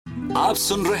आप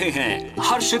सुन रहे हैं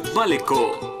हर्षित मलिक को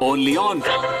only on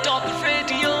top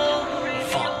radio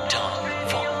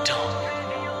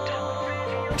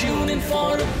tune in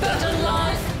for a better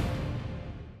life.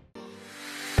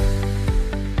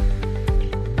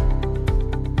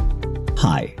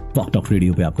 Hi, talk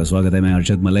radio पे आपका स्वागत है। मैं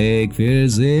हर्षित मलिक फिर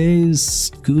से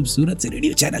इस खूबसूरत से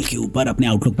रेडियो चैनल के ऊपर अपने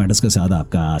आउटलुक मैटर्स के साथ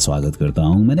आपका स्वागत करता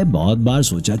हूं। मैंने बहुत बार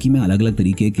सोचा कि मैं अलग अलग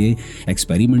तरीके के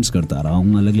एक्सपेरिमेंट्स करता रहा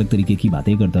हूं, अलग अलग तरीके की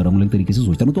बातें करता रहा हूं, अलग तरीके से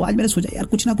सोचता हूं। तो आज मैंने सोचा यार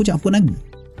कुछ ना कुछ आपको ना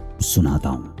सुनाता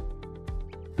हूं।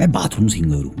 मैं बाथरूम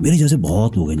सिंगर हूँ, मेरे जैसे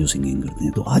बहुत लोग हैं जो सिंगिंग करते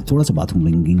हैं। तो आज थोड़ा सा बाथरूम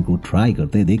सिंगिंग को ट्राई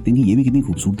करते हैं, देखते हैं कि ये भी कितनी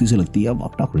खूबसूरती से लगती है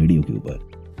वॉक टॉक रेडियो के ऊपर।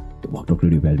 तो वॉक टॉक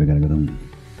रेडियो पे आज मैं क्या करता हूँ,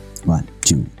 1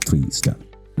 2 3 start.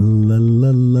 La la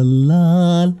la la la la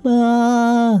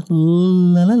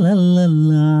la la la la la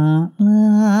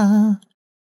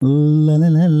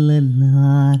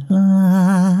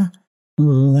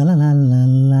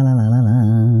la la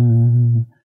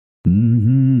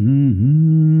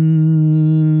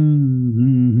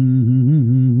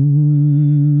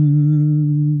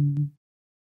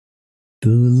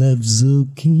तो लफ्ज़ों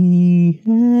की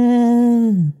है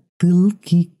दिल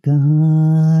की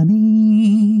कहानी,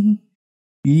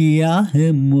 या है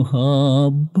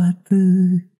मोहब्बत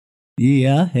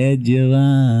या है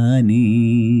जवानी।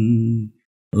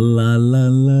 ला ला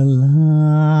ला ला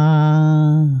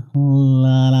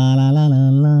ला ला ला ला ला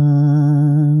ला।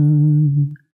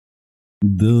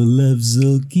 दो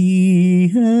लफ्जों की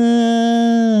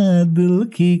है दिल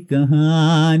की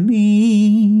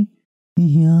कहानी,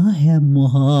 या है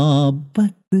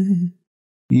मोहब्बत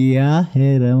या है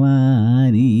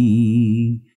रवानी।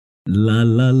 ला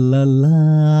ला ला ला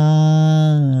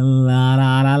ला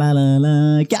ला ला ला ला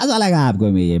ला। कैसा लगा आपको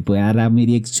ये प्यारा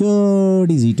मेरी एक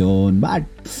छोटी सी टोन? बट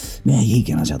मैं यही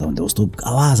कहना चाहता हूँ दोस्तों,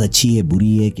 आवाज़ अच्छी है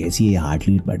बुरी है कैसी है heart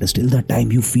lead, but still the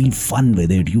time you feel fun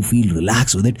with it, you feel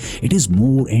relax with it, it is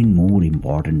more and more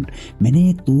important.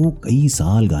 मैंने तो कई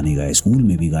साल गाने गाए, स्कूल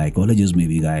में भी गाए, कॉलेजेस में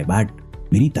भी गाए, बट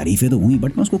मेरी तारीफें तो हुई,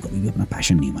 बट मैं उसको कभी भी अपना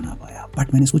पैशन नहीं बना पाया।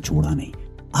 बट मैंने इसको छोड़ा नहीं।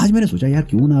 आज मैंने सोचा यार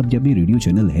क्यों ना, अब जब ये रेडियो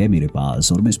चैनल है मेरे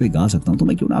पास और मैं इस पे गा सकता हूँ, तो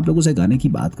मैं क्यों ना आप लोगों से गाने की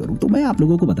बात करूँ। तो मैं आप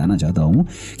लोगों को बताना चाहता हूँ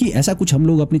कि ऐसा कुछ हम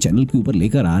लोग अपने चैनल के ऊपर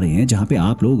लेकर आ रहे हैं, जहाँ पे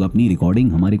आप लोग अपनी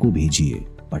रिकॉर्डिंग हमारे को भेजिए,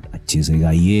 बट अच्छे से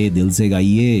गाइए, दिल से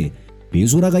गाइए,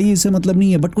 बेसुरा गाइए, इससे मतलब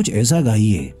नहीं है, बट कुछ ऐसा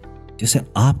गाइए जिससे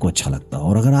आपको अच्छा लगता हो।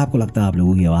 और अगर आपको लगता है आप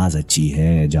लोगों की आवाज़ अच्छी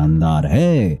है, जानदार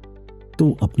है,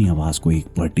 तो अपनी आवाज़ को एक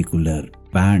पर्टिकुलर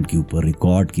बैंड के ऊपर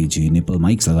रिकॉर्ड कीजिए, निपल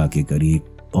माइक्स लगा के करिए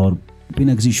और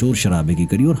बिना किसी शोर शराबे के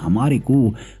करिए, और हमारे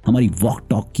को हमारी वॉक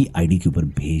टॉक की आईडी के ऊपर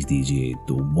भेज दीजिए।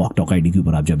 तो वॉक टॉक आईडी के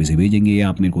ऊपर आप जब इसे भेजेंगे,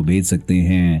 आप मेरे को भेज सकते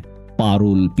हैं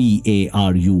पारुल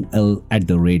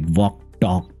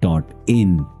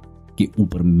PARUL@walktalk.in के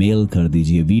ऊपर मेल कर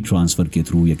दीजिए, वी ट्रांसफर के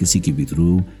थ्रू या किसी के भी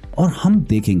थ्रू, और हम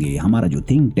देखेंगे हमारा जो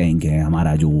थिंक टैंक है,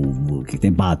 हमारा जो कहते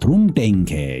हैं बाथरूम टैंक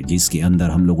है, जिसके अंदर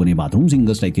हम लोगों ने बाथरूम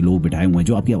सिंगर्स टाइप के लोग बिठाए हुए हैं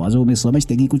जो आपकी आवाज़ों में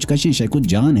समझते हैं कि कुछ कशिश है, कुछ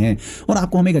जान है, और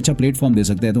आपको हम एक अच्छा प्लेटफॉर्म दे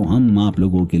सकते हैं। तो हम आप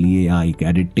लोगों के लिए एक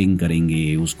एडिटिंग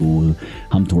करेंगे, उसको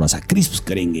हम थोड़ा सा क्रिस्प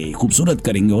करेंगे, खूबसूरत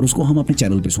करेंगे, और उसको हम अपने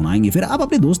चैनल पर सुनाएंगे। फिर आप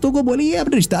अपने दोस्तों को बोलिए,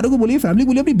 अपने रिश्तेदारों को बोलिए, फैमिली को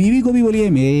बोलिए, अपनी बीवी को भी बोलिए,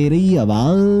 मेरी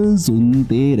आवाज़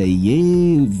सुनते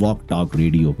रहिए वॉक टॉक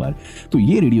रेडियो पर। तो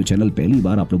ये रेडियो चैनल पहली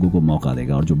बार आप लोगों को मौका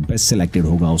देगा, और जो बेस्ट सिलेक्टेड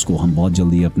होगा उसको हम बहुत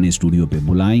जल्दी अपने स्टूडियो पे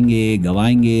बुलाएंगे,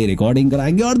 गवाएंगे, रिकॉर्डिंग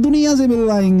कराएंगे और दुनिया से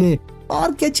मिलवाएंगे।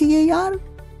 और क्या चाहिए यार,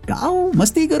 गाओ,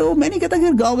 मस्ती करो। मैं नहीं कहता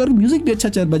कि गाओ, अगर म्यूजिक भी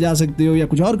अच्छा बजा सकते हो या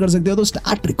कुछ और कर सकते हो तो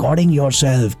स्टार्ट रिकॉर्डिंग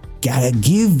योरसेल्फ। क्या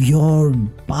give your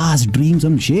past dream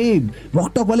some shape.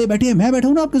 Walk talk वाले बैठे हैं, मैं बैठा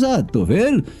हूं ना आपके साथ, तो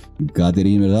फिर गाते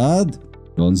रहिए मेरे साथ।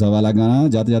 कौन सा वाला गाना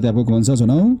जाते जाते आपको कौन सा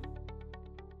सुनाऊं?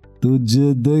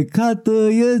 तुझे देखा तो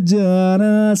ये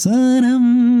जाना सनम,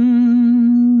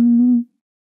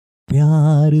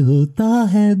 प्यार होता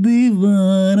है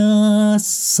दीवाना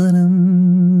सनम,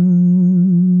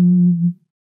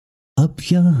 अब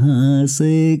यहाँ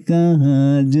से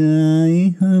कहाँ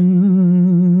जाए हम,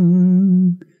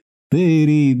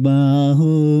 तेरी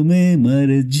बाहों में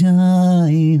मर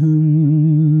जाए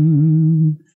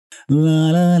हम।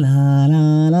 ला ला ला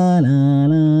ला ला ला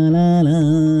ला ला।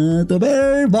 तो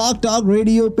फिर वॉक टॉक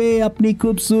रेडियो पे अपनी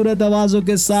खूबसूरत आवाजों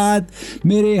के साथ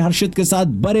मेरे हर्षित के साथ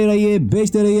बने रहिए,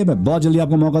 भेजते रहिए। मैं बहुत जल्दी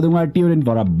आपको मौका दूंगा। Tune in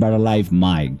for a better life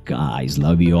my guys,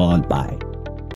 love you all, bye.